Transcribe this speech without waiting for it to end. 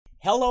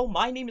Hello,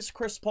 my name is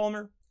Chris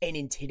Palmer, and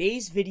in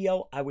today's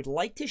video, I would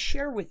like to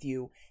share with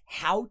you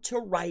how to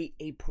write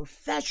a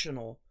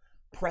professional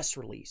press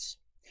release.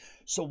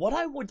 So what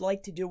I would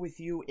like to do with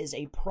you is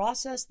a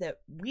process that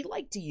we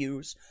like to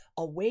use,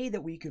 a way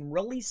that we can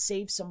really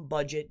save some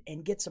budget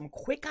and get some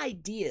quick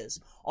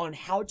ideas on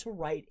how to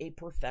write a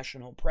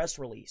professional press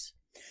release.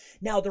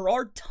 Now, there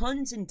are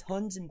tons and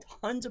tons and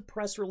tons of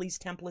press release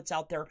templates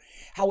out there.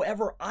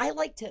 However, I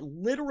like to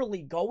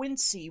literally go and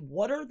see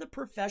what are the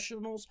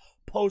professionals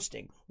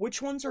posting,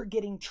 which ones are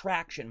getting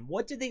traction,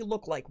 what do they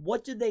look like,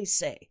 what do they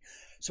say.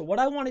 So what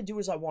I want to do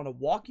is I want to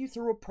walk you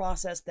through a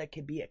process that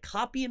could be a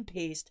copy and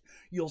paste.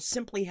 You'll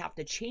simply have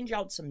to change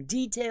out some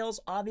details,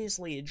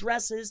 obviously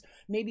addresses,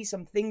 maybe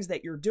some things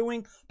that you're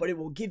doing, but it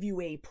will give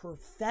you a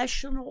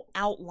professional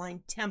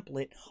outline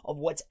template of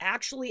what's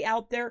actually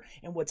out there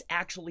and what's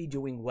actually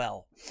doing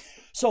well.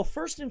 So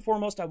first and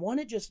foremost, I want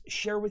to just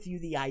share with you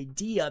the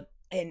idea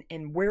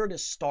and where to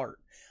start.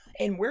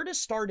 And where to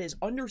start is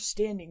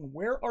understanding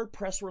where are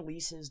press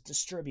releases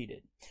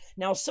distributed.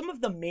 Now, some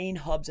of the main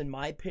hubs, in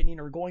my opinion,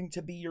 are going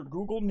to be your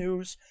Google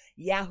News,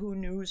 Yahoo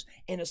News,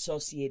 and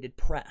Associated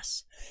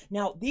Press.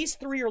 Now, these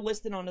three are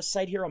listed on a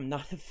site here. I'm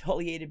not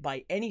affiliated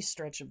by any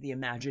stretch of the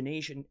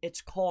imagination.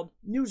 It's called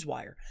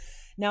Newswire.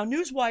 Now,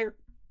 Newswire,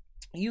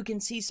 you can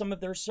see some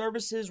of their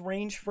services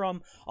range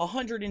from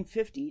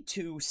 $150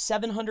 to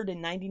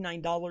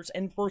 $799,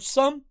 and for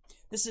some,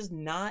 this is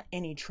not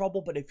any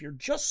trouble, but if you're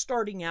just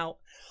starting out,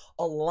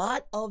 a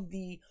lot of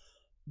the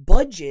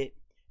budget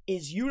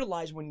is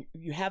utilized when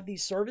you have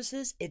these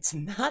services. It's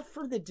not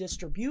for the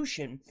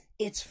distribution,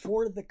 it's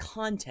for the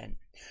content.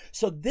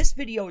 So this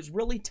video is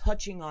really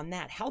touching on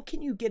that. How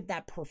can you get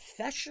that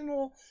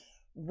professional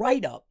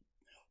write-up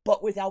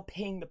but without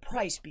paying the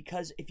price?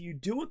 Because if you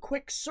do a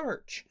quick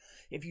search,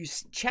 if you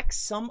check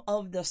some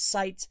of the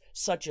sites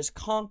such as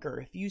Conquer,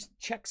 if you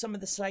check some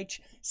of the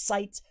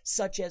sites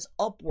such as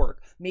Upwork,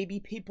 maybe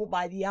People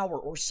by the Hour,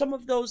 or some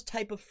of those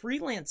type of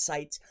freelance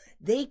sites,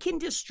 they can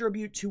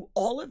distribute to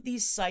all of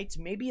these sites,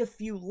 maybe a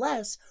few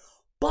less,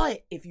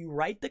 but if you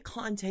write the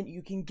content,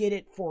 you can get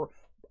it for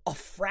a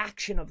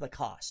fraction of the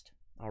cost,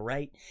 all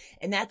right?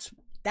 And that's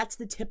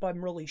the tip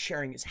I'm really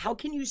sharing, is how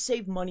can you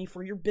save money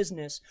for your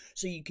business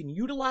so you can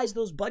utilize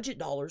those budget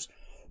dollars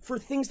for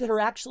things that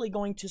are actually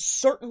going to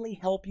certainly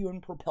help you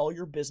and propel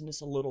your business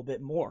a little bit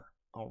more,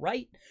 all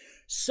right?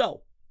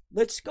 So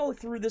let's go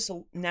through this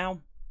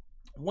now.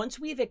 Once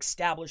we've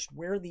established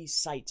where these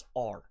sites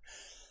are,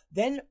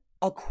 then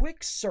a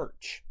quick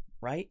search,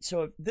 right?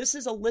 So this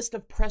is a list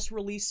of press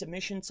release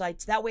submission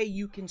sites. That way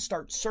you can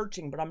start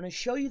searching, but I'm going to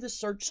show you the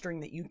search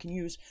string that you can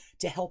use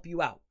to help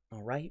you out.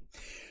 All right.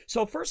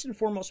 So first and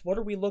foremost, what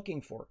are we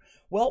looking for?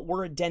 Well,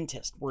 we're a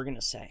dentist, we're going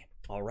to say.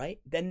 All right.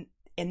 Then,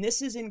 and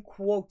this is in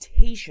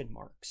quotation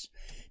marks.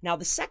 Now,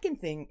 the second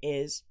thing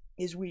is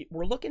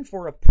we're looking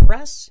for a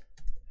press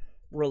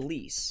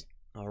release.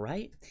 All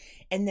right.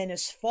 And then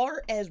as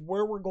far as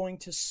where we're going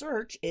to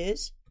search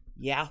is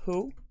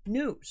Yahoo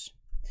News.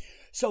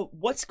 So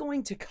what's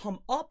going to come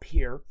up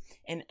here,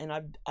 and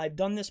I've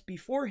done this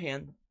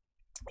beforehand,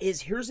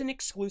 is here's an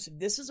exclusive.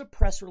 This is a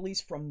press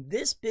release from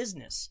this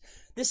business.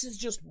 This is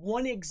just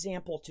one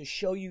example to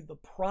show you the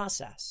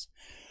process.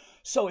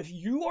 So if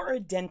you are a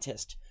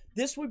dentist,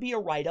 this would be a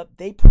write-up.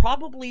 They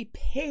probably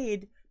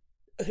paid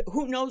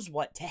who knows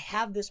what to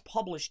have this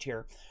published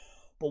here.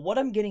 But what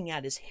I'm getting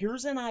at is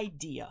here's an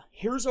idea.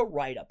 Here's a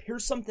write-up.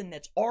 Here's something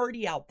that's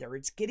already out there.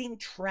 It's getting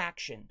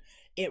traction.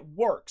 It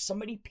works.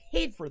 Somebody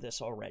paid for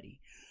this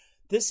already.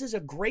 This is a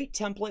great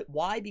template.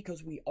 Why?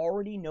 Because we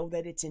already know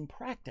that it's in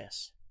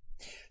practice.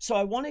 So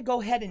I want to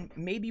go ahead and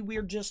maybe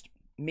we're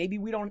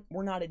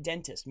not a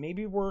dentist.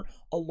 Maybe we're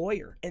a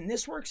lawyer. And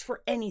this works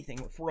for anything.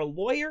 If we're a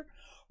lawyer,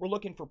 we're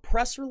looking for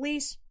press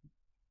release.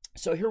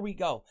 So here we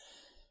go.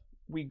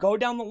 We go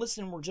down the list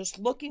and we're just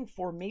looking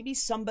for maybe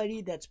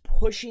somebody that's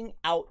pushing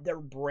out their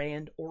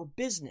brand or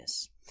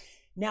business.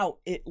 Now,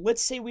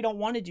 let's say we don't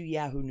want to do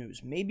Yahoo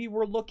News. Maybe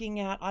we're looking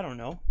at, I don't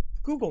know,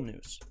 Google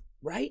News,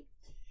 right?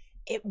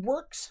 It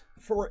works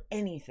for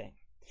anything.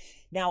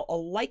 Now,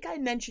 like I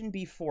mentioned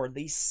before,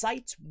 these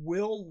sites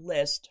will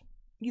list,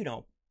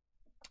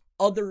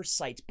 other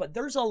sites, but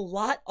there's a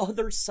lot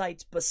other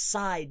sites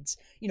besides,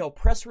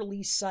 press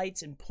release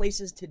sites and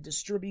places to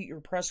distribute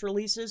your press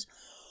releases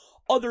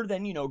other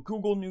than,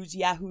 Google News,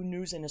 Yahoo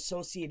News, and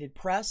Associated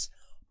Press.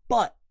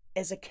 But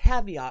as a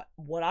caveat,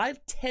 what I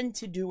tend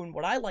to do and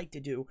what I like to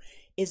do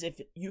is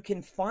if you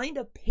can find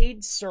a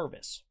paid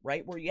service,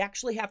 right, where you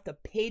actually have to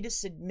pay to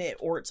submit,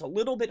 or it's a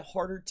little bit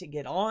harder to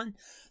get on,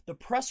 the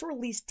press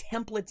release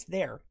templates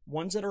there,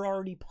 ones that are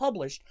already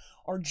published,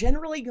 are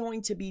generally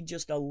going to be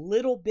just a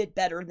little bit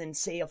better than,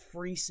 say, a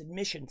free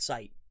submission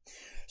site.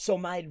 So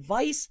my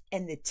advice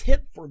and the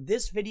tip for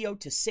this video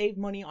to save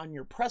money on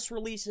your press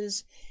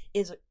releases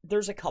is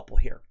there's a couple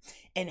here.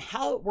 And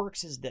how it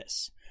works is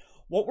this.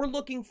 What we're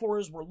looking for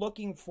is we're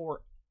looking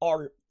for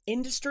our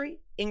industry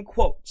in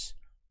quotes,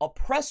 a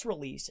press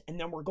release, and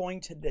then we're going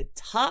to the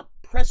top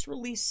press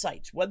release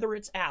sites, whether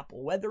it's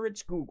Apple, whether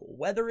it's Google,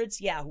 whether it's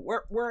Yahoo,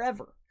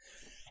 wherever.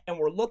 and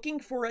we're looking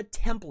for a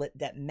template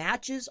that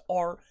matches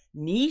our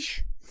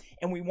niche,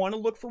 and we want to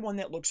look for one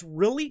that looks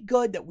really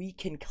good that we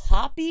can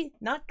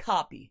not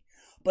copy,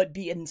 but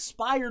be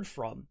inspired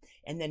from,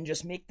 and then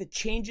just make the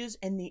changes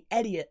and the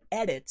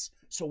edits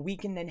so we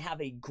can then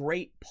have a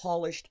great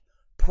polished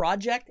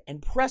project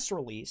and press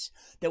release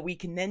that we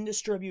can then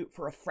distribute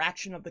for a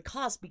fraction of the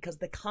cost because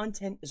the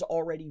content is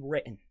already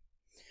written.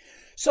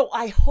 So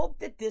I hope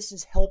that this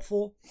is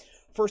helpful.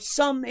 For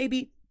some,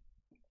 maybe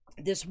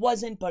this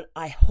wasn't, but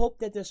I hope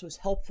that this was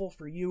helpful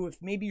for you.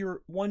 If maybe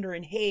you're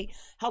wondering, hey,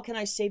 how can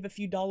I save a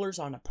few dollars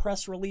on a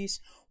press release?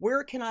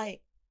 Where can I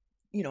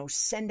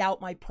send out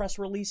my press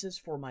releases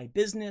for my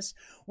business?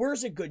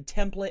 Where's a good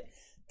template?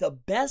 The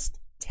best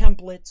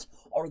templates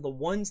are the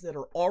ones that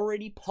are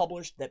already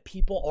published, that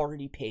people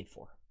already paid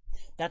for.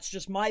 That's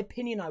just my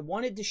opinion. I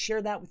wanted to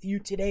share that with you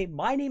today.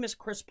 My name is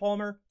Chris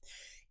Palmer.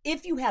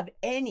 If you have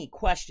any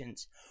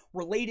questions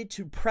related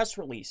to press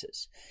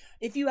releases,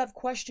 if you have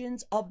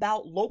questions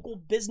about local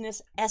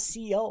business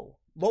SEO,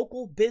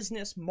 local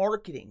business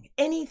marketing,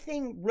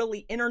 anything really,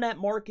 internet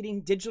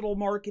marketing, digital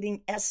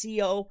marketing,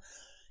 SEO,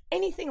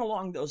 anything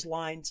along those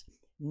lines,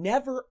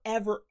 never,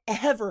 ever,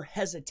 ever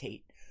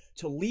hesitate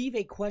to leave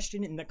a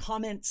question in the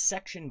comments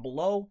section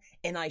below.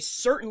 And I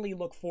certainly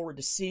look forward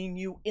to seeing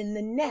you in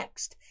the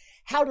next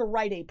How to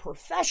Write a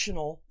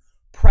Professional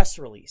Press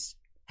Release.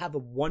 Have a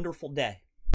wonderful day.